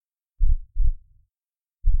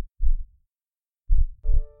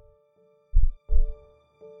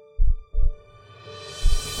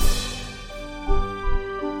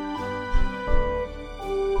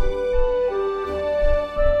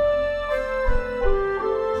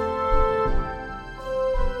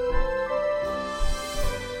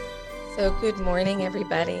So good morning,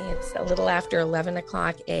 everybody. It's a little after 11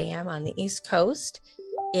 o'clock a.m. on the East Coast.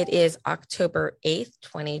 It is October 8th,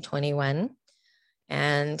 2021.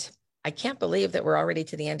 And I can't believe that we're already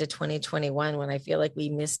to the end of 2021 when I feel like we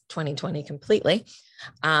missed 2020 completely.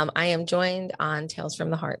 I am joined on Tales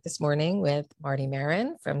from the Heart this morning with Marty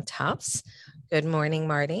Marin from Tufts. Good morning,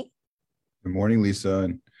 Marty. Good morning, Lisa,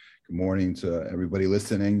 and good morning to everybody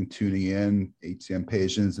listening, tuning in, HCM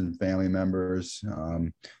patients and family members.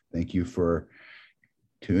 Thank you for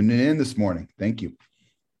tuning in this morning. Thank you.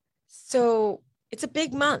 So it's a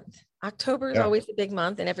big month. October is always a big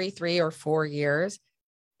month, and every 3 or 4 years,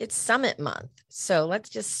 it's Summit Month. So let's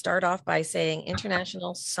just start off by saying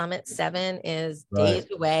International Summit 7 is days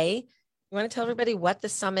away. You want to tell everybody what the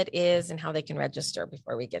summit is and how they can register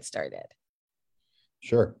before we get started?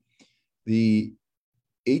 Sure. The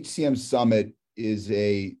HCM Summit is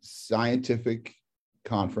a scientific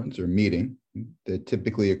conference or meeting that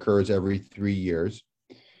typically occurs every 3 years.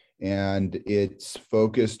 And it's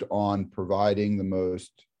focused on providing the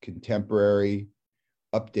most contemporary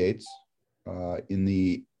updates in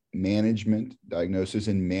the management, diagnosis,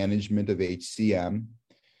 and management of HCM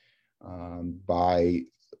by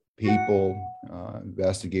people,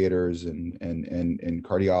 investigators, and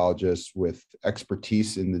cardiologists with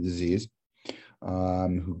expertise in the disease,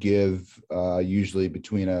 who give usually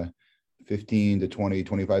between a 15 to 20,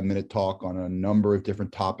 25-minute talk on a number of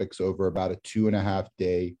different topics over about a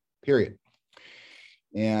 2.5-day period.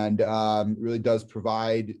 And really does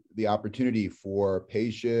provide the opportunity for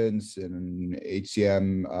patients and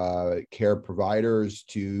HCM care providers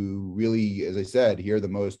to really, as I said, hear the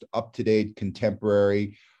most up-to-date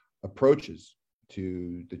contemporary approaches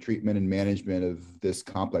to the treatment and management of this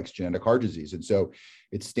complex genetic heart disease. And so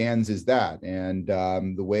it stands as that. And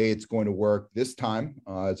the way it's going to work this time,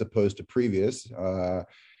 as opposed to previous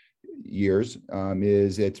years,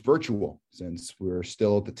 is it's virtual. Since we're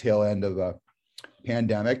still at the tail end of a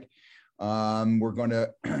pandemic, we're going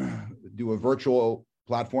to do a virtual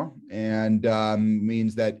platform, and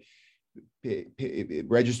means that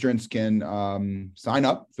registrants can sign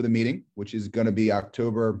up for the meeting, which is going to be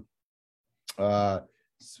October,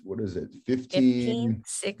 what is it? 15,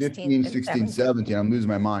 16, 17. I'm losing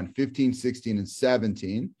my mind. 15, 16, and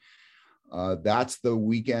 17. That's the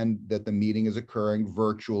weekend that the meeting is occurring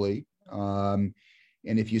virtually. And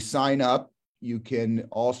if you sign up, you can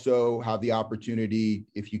also have the opportunity,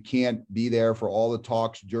 if you can't be there for all the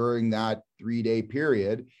talks during that 3-day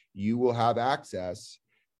period, you will have access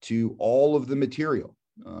to all of the material,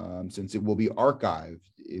 since it will be archived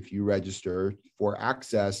if you register for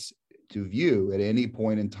access to view at any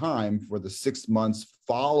point in time for the 6 months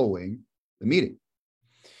following the meeting.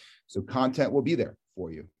 So content will be there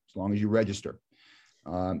for you as long as you register.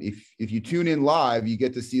 If you tune in live, you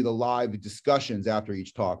get to see the live discussions after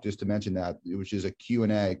each talk, just to mention that, which is a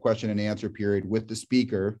Q&A, question and answer period with the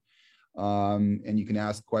speaker. And you can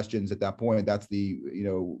ask questions at that point. That's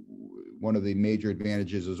one of the major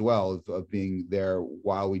advantages as well of being there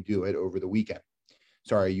while we do it over the weekend.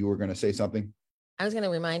 Sorry, you were going to say something? I was going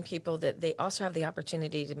to remind people that they also have the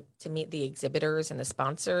opportunity to meet the exhibitors and the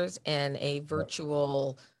sponsors in a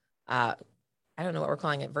virtual, I don't know what we're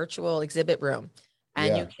calling it, virtual exhibit room.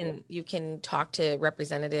 And you can talk to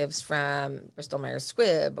representatives from Bristol Myers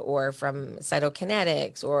Squibb or from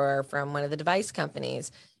Cytokinetics or from one of the device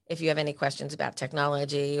companies if you have any questions about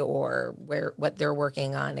technology or what they're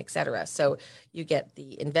working on, et cetera. So you get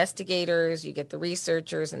the investigators, you get the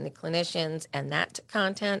researchers and the clinicians and that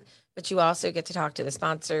content, but you also get to talk to the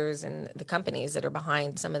sponsors and the companies that are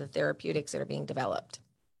behind some of the therapeutics that are being developed.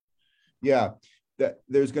 Yeah.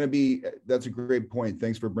 That's a great point.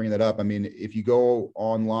 Thanks for bringing that up. I mean, if you go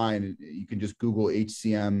online, you can just Google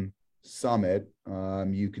HCM Summit.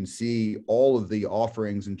 You can see all of the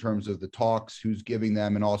offerings in terms of the talks, who's giving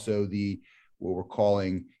them, and also what we're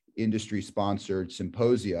calling industry-sponsored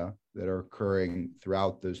symposia that are occurring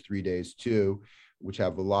throughout those 3 days too, which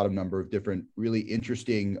have a lot of number of different really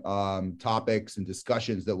interesting topics and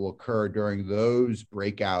discussions that will occur during those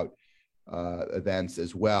breakout events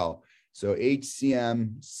as well. So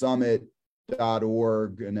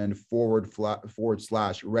hcmsummit.org and then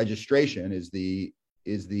 / registration is the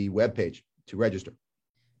webpage to register.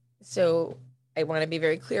 So I want to be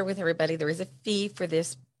very clear with everybody. There is a fee for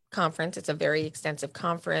this conference. It's a very extensive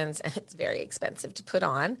conference and it's very expensive to put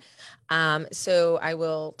on. So I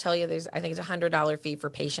will tell you, I think it's $100 fee for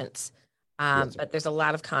patients, but there's a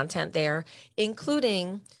lot of content there,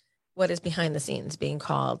 including what is behind the scenes being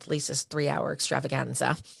called Lisa's 3-hour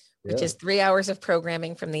extravaganza, which is 3 hours of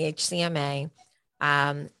programming from the HCMA.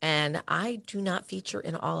 And I do not feature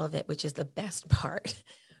in all of it, which is the best part.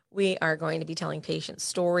 We are going to be telling patient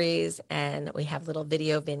stories, and we have little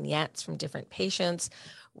video vignettes from different patients.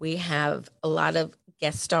 We have a lot of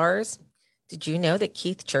guest stars. Did you know that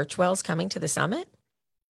Keith Churchwell is coming to the summit?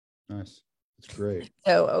 Nice. That's great.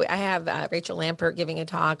 So I have Rachel Lampert giving a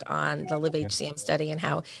talk on the Live HCM study and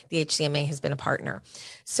how the HCMA has been a partner.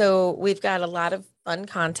 So we've got a lot of fun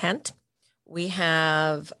content. We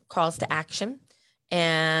have calls to action,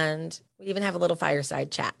 and we even have a little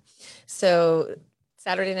fireside chat. So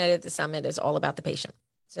Saturday night at the summit is all about the patient.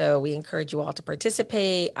 So we encourage you all to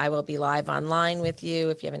participate. I will be live online with you.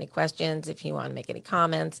 If you have any questions, if you want to make any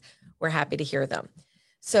comments, we're happy to hear them.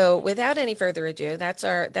 So without any further ado, that's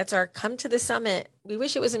our come to the summit. We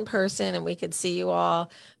wish it was in person and we could see you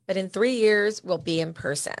all, but in 3 years, we'll be in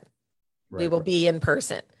person. Right. We will be in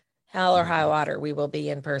person. Hell or high water, we will be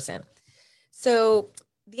in person. So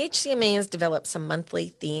the HCMA has developed some monthly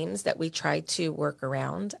themes that we try to work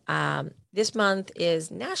around. This month is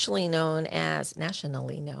nationally known as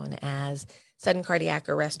Sudden Cardiac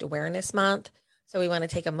Arrest Awareness Month. So we want to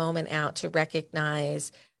take a moment out to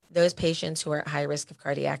recognize those patients who are at high risk of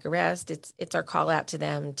cardiac arrest. It's our call out to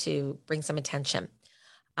them to bring some attention.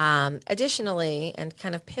 Additionally, and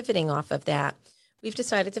kind of pivoting off of that, we've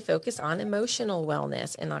decided to focus on emotional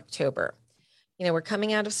wellness in October. We're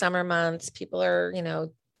coming out of summer months. People are,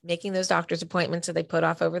 making those doctor's appointments that they put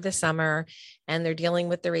off over the summer, and they're dealing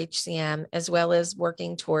with their HCM, as well as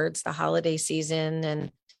working towards the holiday season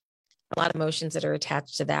and a lot of emotions that are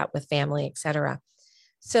attached to that with family, et cetera.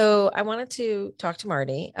 So I wanted to talk to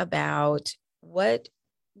Marty about what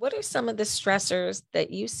are some of the stressors that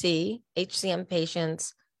you see HCM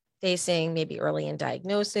patients facing, maybe early in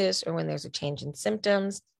diagnosis or when there's a change in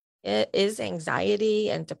symptoms. Is anxiety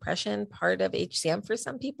and depression part of HCM for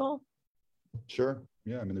some people? Sure.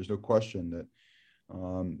 Yeah. I mean, there's no question that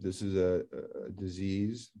this is a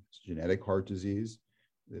disease, it's genetic heart disease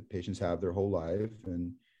that patients have their whole life,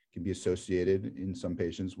 and can be associated in some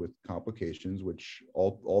patients with complications, which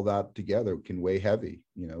all that together can weigh heavy,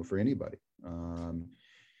 for anybody.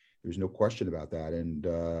 There's no question about that. And,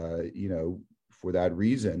 for that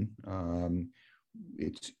reason,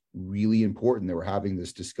 it's really important that we're having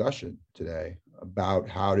this discussion today about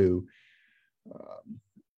how to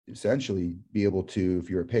essentially be able to, if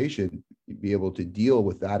you're a patient, be able to deal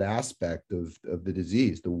with that aspect of the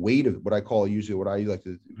disease, the weight of what I call usually what I like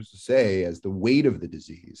to say as the weight of the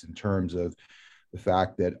disease, in terms of the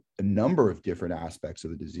fact that a number of different aspects of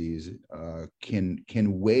the disease can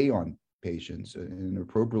weigh on patients, and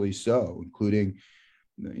appropriately so, including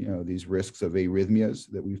these risks of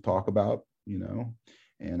arrhythmias that we've talked about,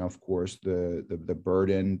 and of course the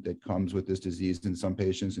burden that comes with this disease in some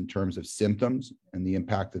patients in terms of symptoms, and the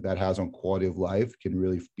impact that has on quality of life can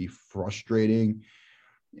really be frustrating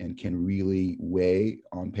and can really weigh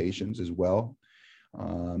on patients as well.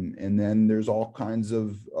 And then there's all kinds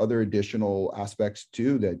of other additional aspects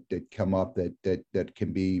too that come up that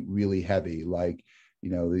can be really heavy, like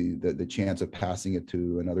the chance of passing it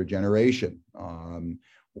to another generation,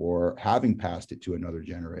 or having passed it to another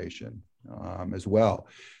generation as well.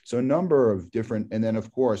 So a number of different, and then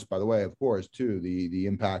of course, too, the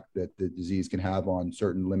impact that the disease can have on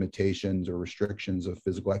certain limitations or restrictions of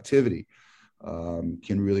physical activity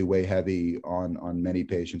can really weigh heavy on many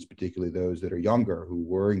patients, particularly those that are younger who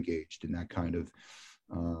were engaged in that kind of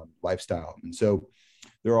lifestyle. And so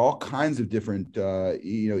there are all kinds of different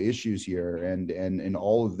issues here, and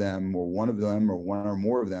all of them, or one of them, or one or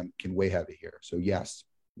more of them, can weigh heavy here. So yes,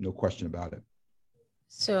 no question about it.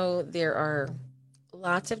 So there are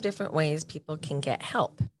lots of different ways people can get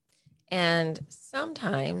help. And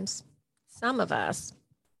sometimes some of us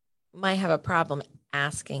might have a problem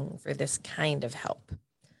asking for this kind of help.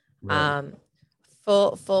 Right.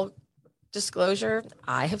 Full disclosure,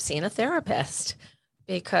 I have seen a therapist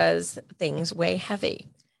because things weigh heavy.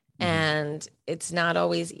 Mm-hmm. And it's not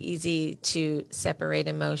always easy to separate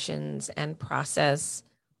emotions and process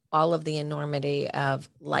all of the enormity of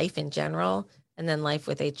life in general, and then life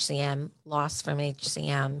with HCM, loss from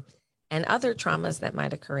HCM, and other traumas that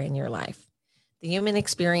might occur in your life. The human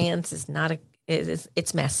experience is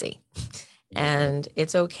it's messy, and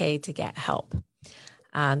it's okay to get help.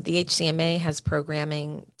 The HCMA has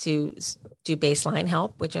programming to do baseline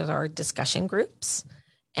help, which is our discussion groups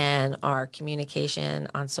and our communication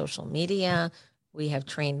on social media. We have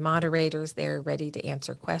trained moderators there ready to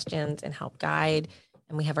answer questions and help guide,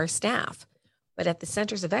 and we have our staff. But at the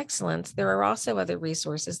Centers of Excellence, there are also other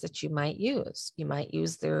resources that you might use. You might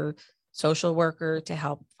use their social worker to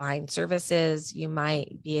help find services. You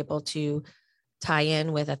might be able to tie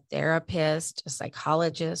in with a therapist, a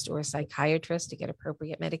psychologist, or a psychiatrist to get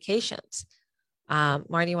appropriate medications.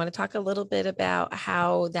 Marty, you want to talk a little bit about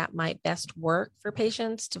how that might best work for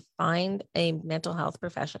patients to find a mental health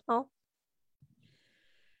professional?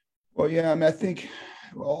 Well, yeah, I mean, I think,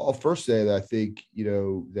 well, I'll first say that I think,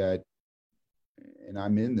 that, and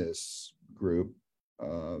I'm in this group,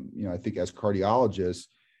 I think as cardiologists,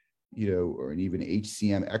 or an even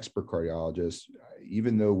HCM expert cardiologists,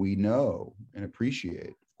 even though we know and appreciate,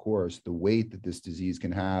 of course, the weight that this disease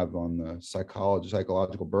can have on the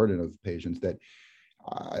psychological burden of patients, that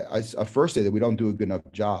I first say that we don't do a good enough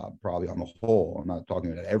job, probably on the whole. I'm not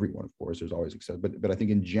talking about everyone, of course, there's always exceptions, but I think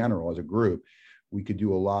in general, as a group, we could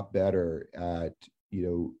do a lot better at,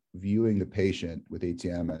 viewing the patient with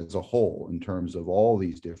HCM as a whole in terms of all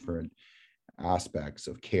these different aspects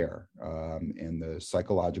of care. And the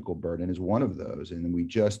psychological burden is one of those. And we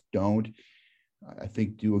just don't, I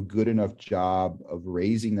think, do a good enough job of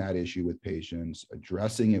raising that issue with patients,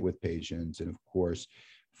 addressing it with patients, and of course,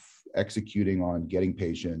 executing on getting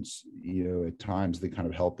patients, at times the kind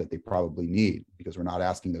of help that they probably need, because we're not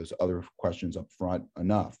asking those other questions up front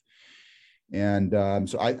enough. And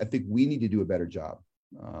so I think we need to do a better job,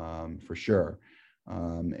 for sure.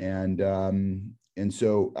 And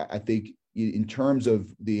so I think in terms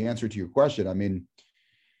of the answer to your question, I mean,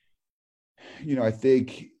 I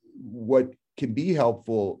think what can be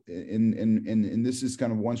helpful, and this is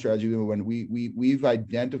kind of one strategy, when we've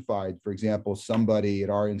identified, for example, somebody at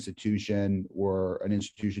our institution or an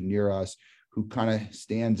institution near us who kind of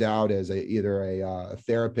stands out as either a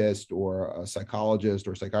therapist or a psychologist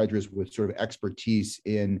or psychiatrist with sort of expertise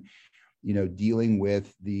in, dealing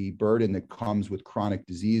with the burden that comes with chronic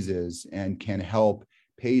diseases, and can help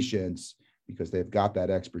patients, because they've got that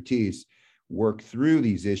expertise, work through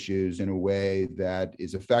these issues in a way that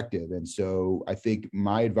is effective. And so I think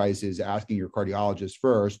my advice is asking your cardiologist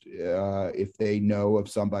first, if they know of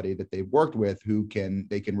somebody that they've worked with who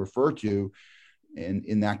they can refer to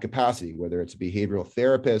in that capacity, whether it's a behavioral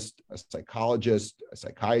therapist, a psychologist, a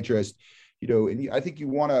psychiatrist, and I think you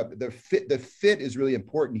want to, the fit is really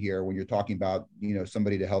important here when you're talking about,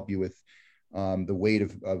 somebody to help you with the weight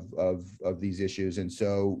of these issues. And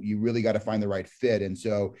so you really got to find the right fit. And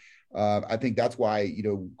so I think that's why,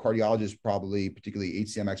 cardiologists, probably particularly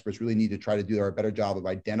HCM experts, really need to try to do a better job of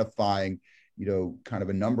identifying, kind of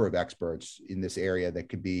a number of experts in this area that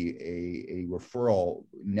could be a referral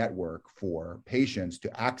network for patients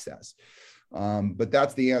to access. But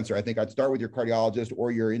that's the answer. I think I'd start with your cardiologist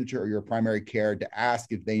or your primary care to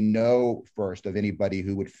ask if they know first of anybody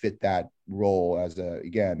who would fit that role as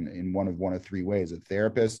again, in one of three ways: a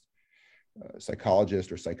therapist, a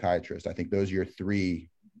psychologist, or psychiatrist. I think those are your three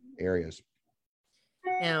areas.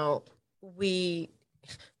 Now, we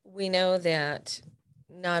know that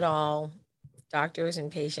not all doctors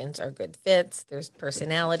and patients are good fits. There's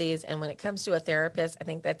personalities. And when it comes to a therapist, I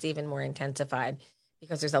think that's even more intensified,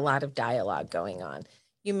 because there's a lot of dialogue going on.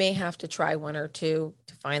 You may have to try one or two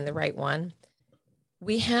to find the right one.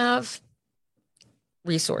 We have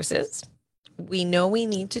resources. We know we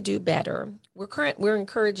need to do better. We're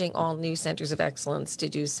encouraging all new centers of excellence to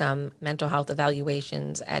do some mental health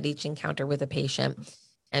evaluations at each encounter with a patient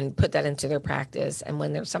and put that into their practice. And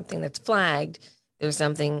when there's something that's flagged, there's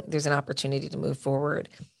an opportunity to move forward.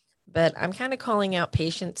 But I'm kind of calling out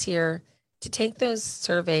patients here to take those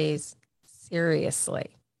surveys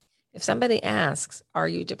seriously. If somebody asks, are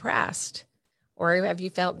you depressed? Or have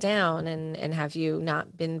you felt down, and have you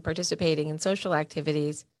not been participating in social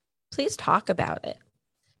activities? Please talk about it.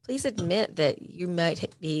 Please admit that you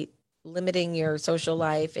might be limiting your social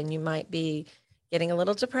life and you might be getting a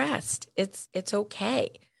little depressed. It's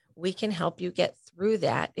okay. We can help you get through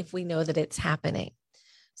that if we know that it's happening.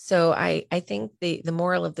 So I think the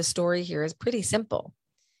moral of the story here is pretty simple.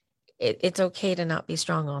 It's okay to not be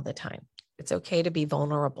strong all the time. It's okay to be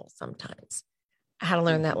vulnerable sometimes. I had to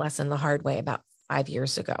learn that lesson the hard way about 5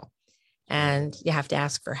 years ago. And you have to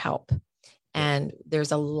ask for help. And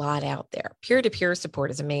there's a lot out there. Peer-to-peer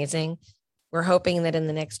support is amazing. We're hoping that in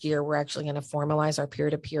the next year, we're actually going to formalize our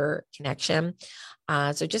peer-to-peer connection.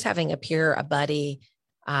 So just having a peer, a buddy,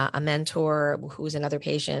 a mentor who's another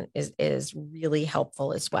patient is really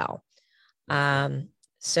helpful as well.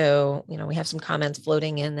 So, we have some comments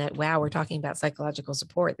floating in that, wow, we're talking about psychological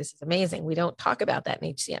support. This is amazing. We don't talk about that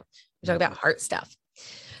in HCM. We talk about heart stuff.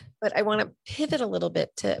 But I want to pivot a little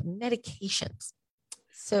bit to medications.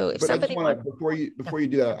 So if somebody before you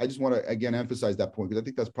do that, I just want to again emphasize that point, because I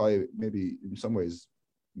think that's probably maybe in some ways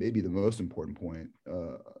maybe the most important point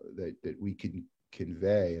that we can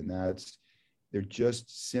convey, and that's there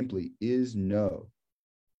just simply is no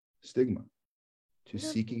stigma to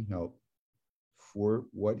seeking help for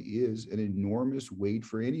what is an enormous weight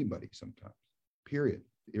for anybody sometimes, period.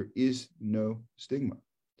 There is no stigma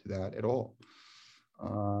to that at all.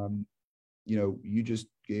 You just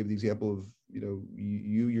gave the example of,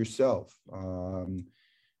 you yourself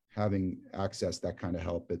having accessed that kind of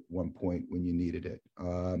help at one point when you needed it.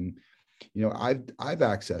 I've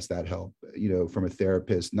accessed that help, from a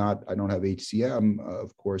therapist. I don't have HCM,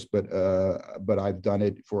 of course, but I've done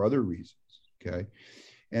it for other reasons. Okay.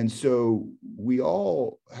 And so we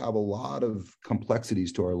all have a lot of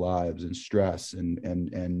complexities to our lives and stress,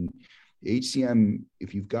 and HCM,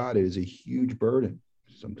 if you've got it, is a huge burden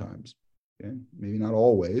sometimes. Okay? Maybe not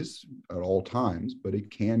always at all times, but it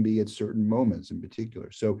can be at certain moments in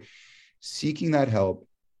particular. So seeking that help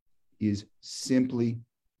is simply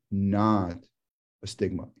not a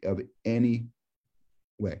stigma of any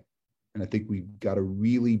way. And I think we've got to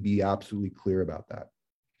really be absolutely clear about that.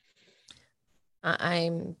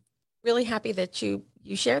 I'm really happy that you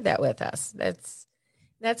shared that with us. That's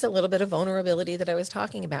a little bit of vulnerability that I was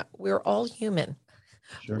talking about. We're all human.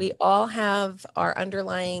 Sure. We all have our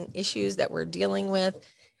underlying issues that we're dealing with.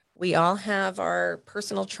 We all have our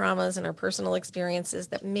personal traumas and our personal experiences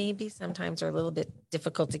that maybe sometimes are a little bit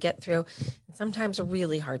difficult to get through, and sometimes are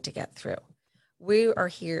really hard to get through. We are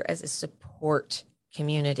here as a support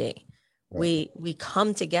community. Right. We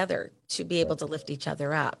come together to be able to lift each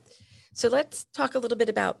other up. So let's talk a little bit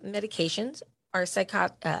about medications. Our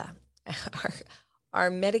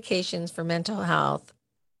medications for mental health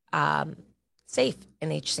safe in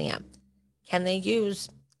HCM? Can they use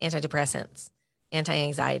antidepressants,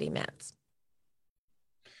 anti-anxiety meds?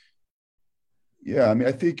 Yeah, I mean,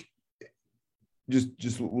 I think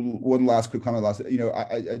just one last quick comment. I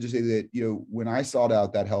just say that, when I sought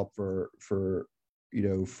out that help for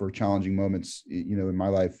challenging moments, in my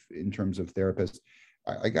life in terms of therapists,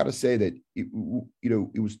 I got to say that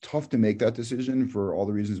it was tough to make that decision for all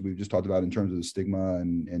the reasons we've just talked about in terms of the stigma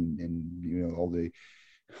and all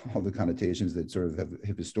the connotations that sort of have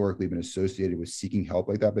historically been associated with seeking help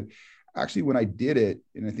like that. But actually, when I did it,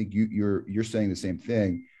 and I think you're saying the same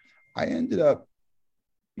thing, I ended up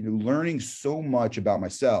learning so much about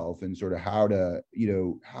myself and sort of how to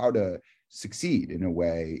succeed in a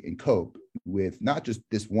way and cope with not just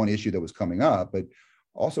this one issue that was coming up, but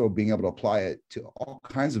also being able to apply it to all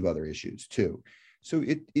kinds of other issues too. So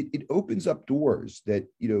it opens up doors that,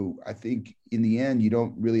 I think in the end, you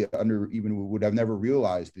don't really would have never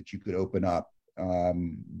realized that you could open up.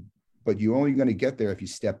 But you're only going to get there if you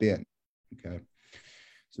step in. Okay.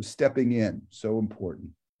 So stepping in, so important.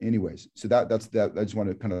 Anyways, so that's that. I just want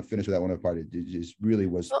to kind of finish with that one part. It just really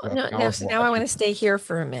was. Well, now I want to stay here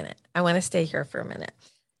for a minute.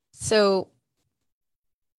 So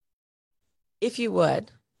if you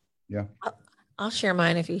would, yeah, I'll share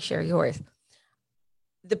mine if you share yours.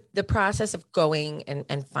 The process of going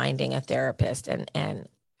and finding a therapist and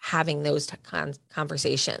having those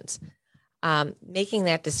conversations, making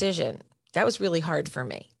that decision, that was really hard for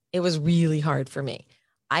me. It was really hard for me.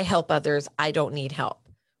 I help others. I don't need help,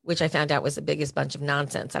 which I found out was the biggest bunch of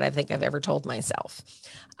nonsense that I think I've ever told myself.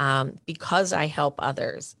 Because I help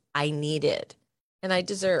others, I needed and I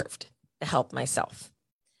deserved to help myself.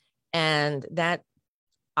 And that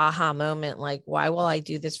aha moment, like, why will I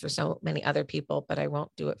do this for so many other people, but I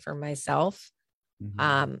won't do it for myself?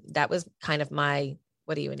 Mm-hmm. That was kind of my,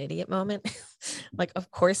 what are you, an idiot moment? Like, of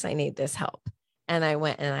course I need this help. And I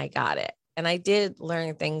went and I got it. And I did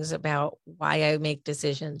learn things about why I make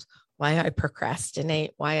decisions, why I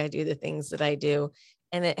procrastinate, why I do the things that I do.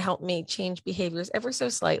 And it helped me change behaviors ever so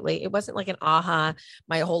slightly. It wasn't like an aha,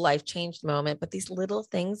 my whole life changed moment, but these little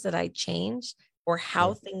things that I changed, or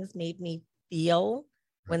how things made me feel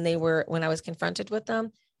when I was confronted with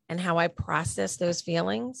them, and how I processed those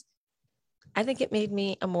feelings, I think it made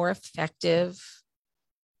me a more effective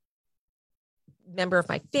member of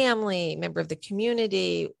my family, member of the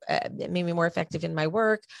community. It made me more effective in my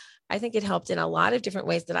work. I think it helped in a lot of different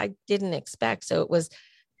ways that I didn't expect. So it was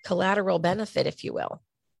collateral benefit, if you will.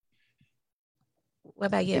 What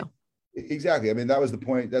about you? Exactly. I mean, that was the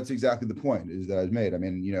point. That's exactly the point is that I was made. I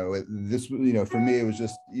mean, this, for me, it was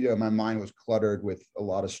just, my mind was cluttered with a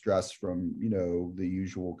lot of stress from, the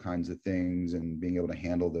usual kinds of things, and being able to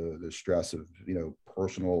handle the stress of,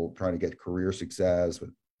 personal, trying to get career success,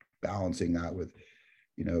 with balancing that with,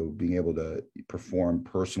 being able to perform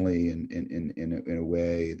personally in a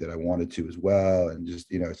way that I wanted to as well. And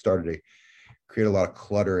just, it started to create a lot of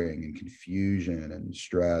cluttering and confusion and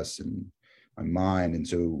stress and my mind. And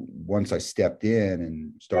so once I stepped in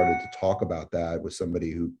and started to talk about that with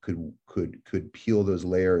somebody who could peel those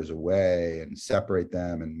layers away and separate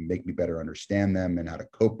them and make me better understand them and how to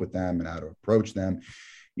cope with them and how to approach them,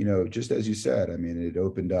 just as you said, I mean, it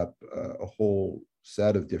opened up a whole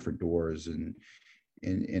set of different doors. And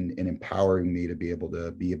in empowering me to be able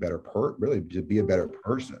to be a better really to be a better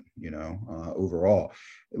person, overall.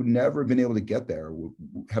 I would never have been able to get there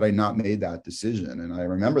had I not made that decision. And I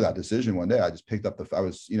remember that decision one day. I just picked up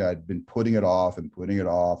I'd been putting it off and putting it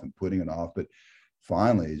off and putting it off, but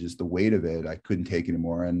finally, just the weight of it, I couldn't take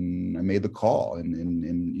anymore, and I made the call.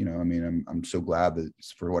 And I'm so glad that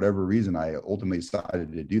for whatever reason I ultimately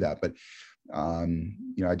decided to do that. But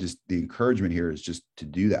the encouragement here is just to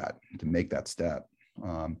do that, to make that step.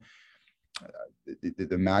 The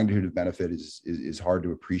magnitude of benefit is hard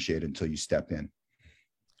to appreciate until you step in.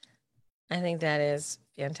 I think that is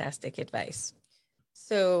fantastic advice.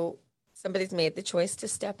 So somebody's made the choice to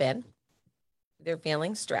step in. They're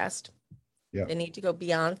feeling stressed. Yeah. They need to go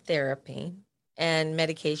beyond therapy, and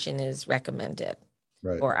medication is recommended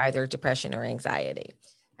for either depression or anxiety.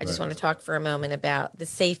 I just want to talk for a moment about the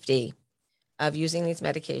safety of using these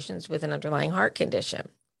medications with an underlying heart condition.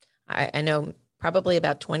 I know probably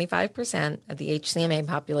about 25% of the HCMA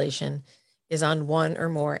population is on one or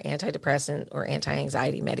more antidepressant or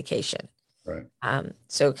anti-anxiety medication. Right.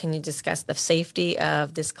 So can you discuss the safety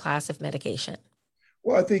of this class of medication?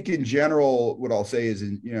 Well, I think in general, what I'll say is,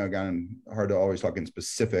 again, hard to always talk in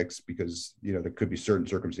specifics because, there could be certain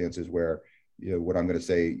circumstances where, what I'm going to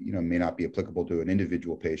say, may not be applicable to an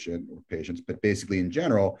individual patient or patients, but basically in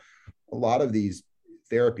general, a lot of these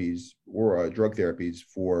therapies or drug therapies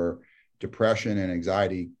for depression and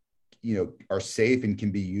anxiety, are safe and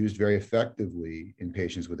can be used very effectively in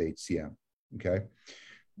patients with HCM. Okay.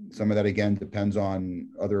 Some of that, again, depends on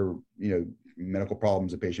other, medical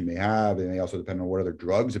problems a patient may have, and they also depend on what other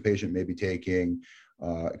drugs a patient may be taking,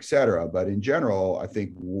 et cetera. But in general, I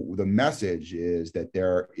think the message is that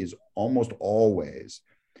there is almost always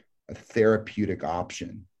a therapeutic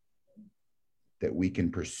option that we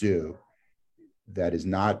can pursue that is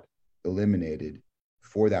not eliminated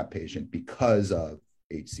for that patient because of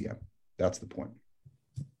HCM. That's the point.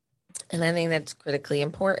 And I think that's critically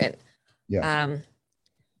important. Yeah.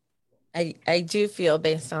 I do feel,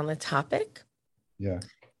 based on the topic,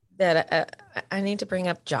 that I need to bring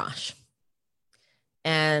up Josh.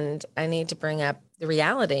 And I need to bring up the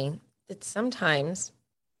reality that sometimes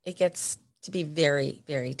it gets to be very,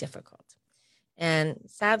 very difficult. And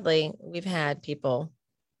sadly, we've had people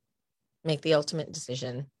make the ultimate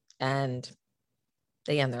decision and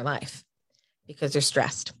they end their life because they're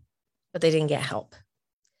stressed, but they didn't get help.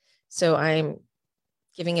 So I'm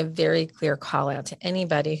giving a very clear call out to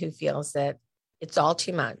anybody who feels that it's all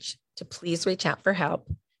too much to please reach out for help.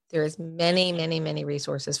 There is many, many, many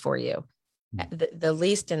resources for you. The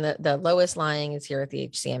least and the lowest lying is here at the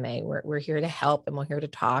HCMA. We're here to help, and we're here to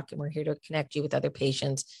talk, and we're here to connect you with other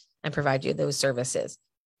patients and provide you those services.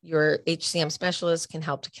 Your HCM specialist can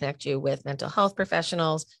help to connect you with mental health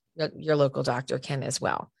professionals. Your local doctor can as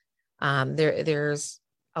well. There's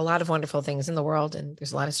a lot of wonderful things in the world, and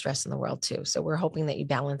there's a lot of stress in the world too. So we're hoping that you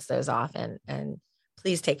balance those off, and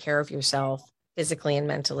please take care of yourself physically and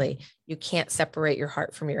mentally. You can't separate your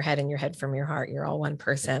heart from your head and your head from your heart. You're all one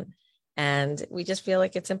person. And we just feel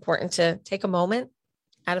like it's important to take a moment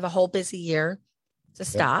out of a whole busy year to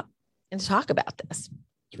stop and to talk about this.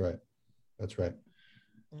 That's right.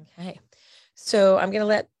 Okay. So I'm going to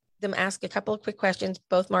let them ask a couple of quick questions.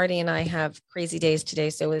 Both Marty and I have crazy days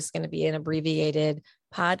today, so it's going to be an abbreviated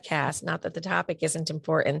podcast. Not that the topic isn't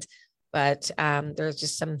important, but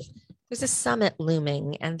there's a summit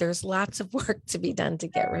looming, and there's lots of work to be done to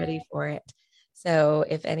get ready for it. So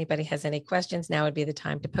if anybody has any questions, now would be the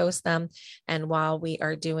time to post them. And while we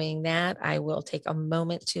are doing that, I will take a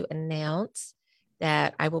moment to announce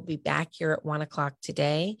that I will be back here at 1:00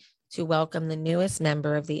 today to welcome the newest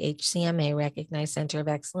member of the HCMA Recognized Center of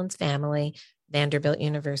Excellence family, Vanderbilt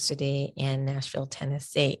University in Nashville,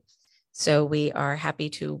 Tennessee. So we are happy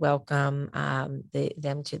to welcome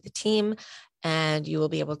them to the team, and you will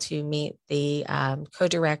be able to meet the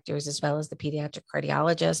co-directors as well as the pediatric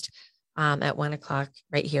cardiologist at 1:00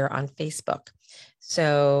 right here on Facebook.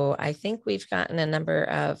 So I think we've gotten a number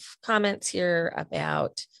of comments here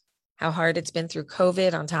about how hard it's been through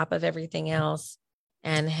COVID on top of everything else,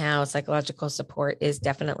 and how psychological support is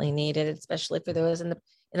definitely needed, especially for those in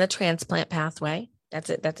the transplant pathway. That's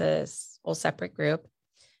a whole separate group.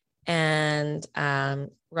 And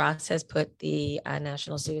Ross has put the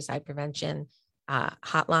National Suicide Prevention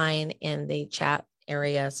hotline in the chat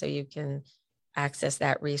area, so you can access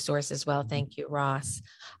that resource as well. Thank you, Ross.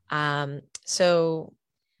 So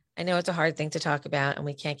I know it's a hard thing to talk about, and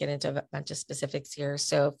we can't get into a bunch of specifics here.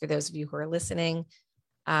 So for those of you who are listening,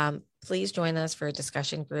 please join us for a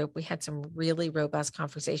discussion group. We had some really robust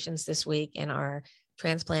conversations this week in our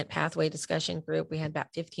transplant pathway discussion group. We had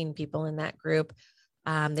about 15 people in that group.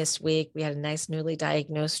 this week. We had a nice newly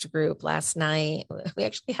diagnosed group last night. We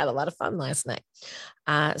actually had a lot of fun last night.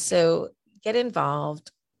 So get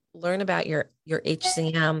involved, learn about your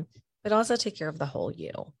HCM, but also take care of the whole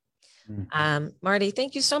you. Marty,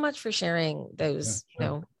 thank you so much for sharing those,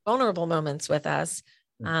 vulnerable moments with us.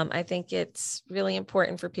 I think it's really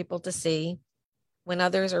important for people to see when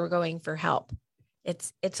others are going for help.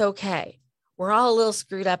 It's okay. We're all a little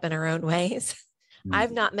screwed up in our own ways.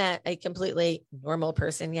 I've not met a completely normal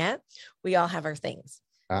person yet. We all have our things.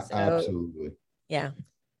 Absolutely. Yeah.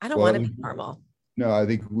 I don't want to be normal. No, I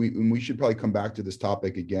think we should probably come back to this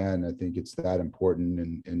topic again. I think it's that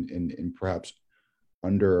important and perhaps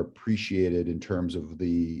underappreciated in terms of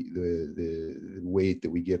the weight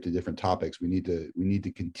that we give to different topics. We need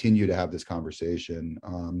to continue to have this conversation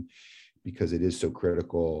because it is so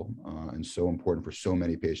critical and so important for so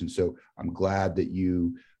many patients. So I'm glad that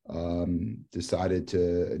you decided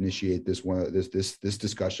to initiate this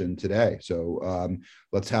discussion today. So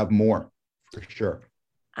let's have more for sure.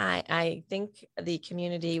 I think the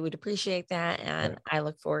community would appreciate that. And I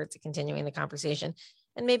look forward to continuing the conversation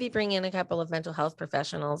and maybe bring in a couple of mental health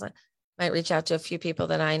professionals. I might reach out to a few people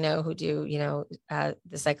that I know who do, the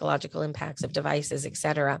psychological impacts of devices, et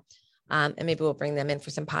cetera. And maybe we'll bring them in for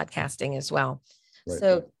some podcasting as well. Right.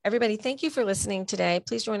 So everybody, thank you for listening today.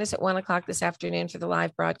 Please join us at 1:00 this afternoon for the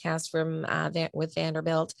live broadcast from with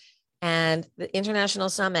Vanderbilt and the International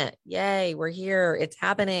Summit. Yay, we're here. It's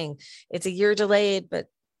happening. It's a year delayed, but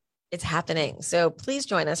it's happening. So please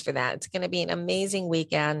join us for that. It's going to be an amazing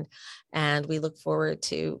weekend. And we look forward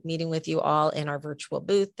to meeting with you all in our virtual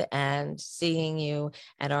booth and seeing you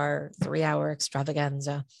at our 3-hour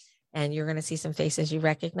extravaganza. And you're going to see some faces you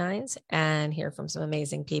recognize and hear from some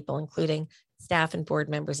amazing people, including staff and board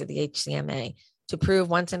members of the HCMA, to prove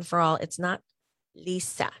once and for all, it's not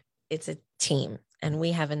Lisa, it's a team. And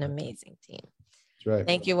we have an amazing team. That's right.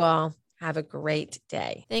 Thank you all. Have a great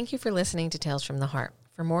day. Thank you for listening to Tales from the Heart.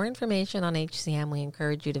 For more information on HCM, we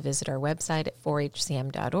encourage you to visit our website at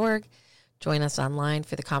 4hcm.org. Join us online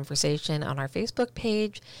for the conversation on our Facebook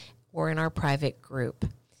page or in our private group.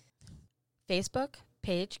 Facebook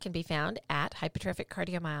page can be found at Hypertrophic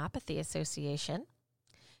Cardiomyopathy Association.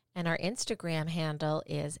 And our Instagram handle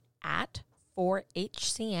is at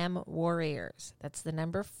 4HCM Warriors. That's the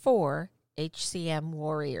number 4HCM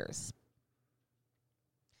Warriors.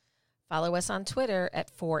 Follow us on Twitter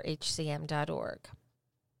at 4hcm.org.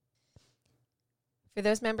 For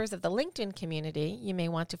those members of the LinkedIn community, you may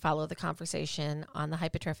want to follow the conversation on the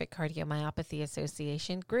Hypertrophic Cardiomyopathy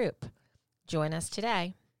Association group. Join us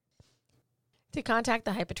today. To contact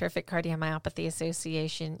the Hypertrophic Cardiomyopathy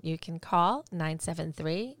Association, you can call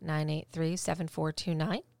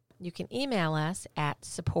 973-983-7429. You can email us at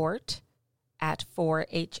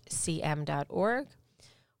support@4hcm.org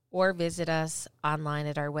or visit us online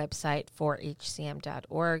at our website,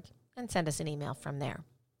 4hcm.org, and send us an email from there.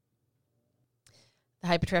 The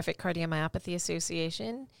Hypertrophic Cardiomyopathy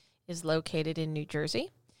Association is located in New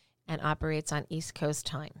Jersey and operates on East Coast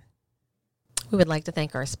time. We would like to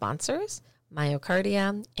thank our sponsors,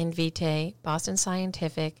 MyoKardia, Invitae, Boston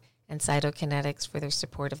Scientific, and Cytokinetics for their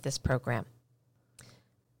support of this program.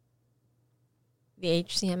 The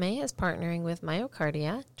HCMA is partnering with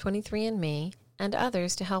MyoKardia, 23andMe, and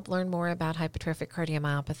others to help learn more about hypertrophic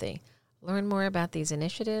cardiomyopathy. Learn more about these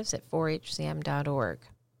initiatives at 4hcm.org.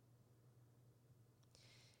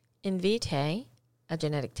 Invitae, a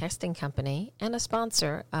genetic testing company and a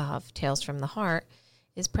sponsor of Tales from the Heart,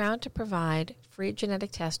 is proud to provide free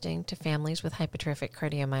genetic testing to families with hypertrophic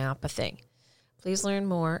cardiomyopathy. Please learn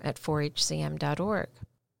more at 4hcm.org.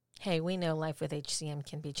 Hey, we know life with HCM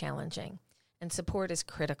can be challenging, and support is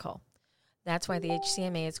critical. That's why the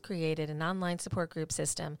HCMA has created an online support group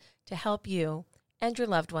system to help you and your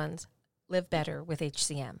loved ones live better with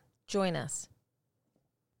HCM. Join us.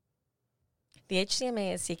 The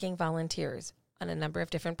HCMA is seeking volunteers on a number of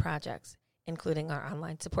different projects, including our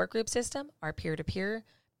online support group system, our peer-to-peer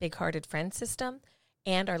Big Hearted Friends system,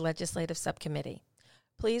 and our legislative subcommittee.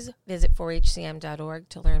 Please visit 4hcm.org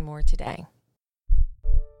to learn more today.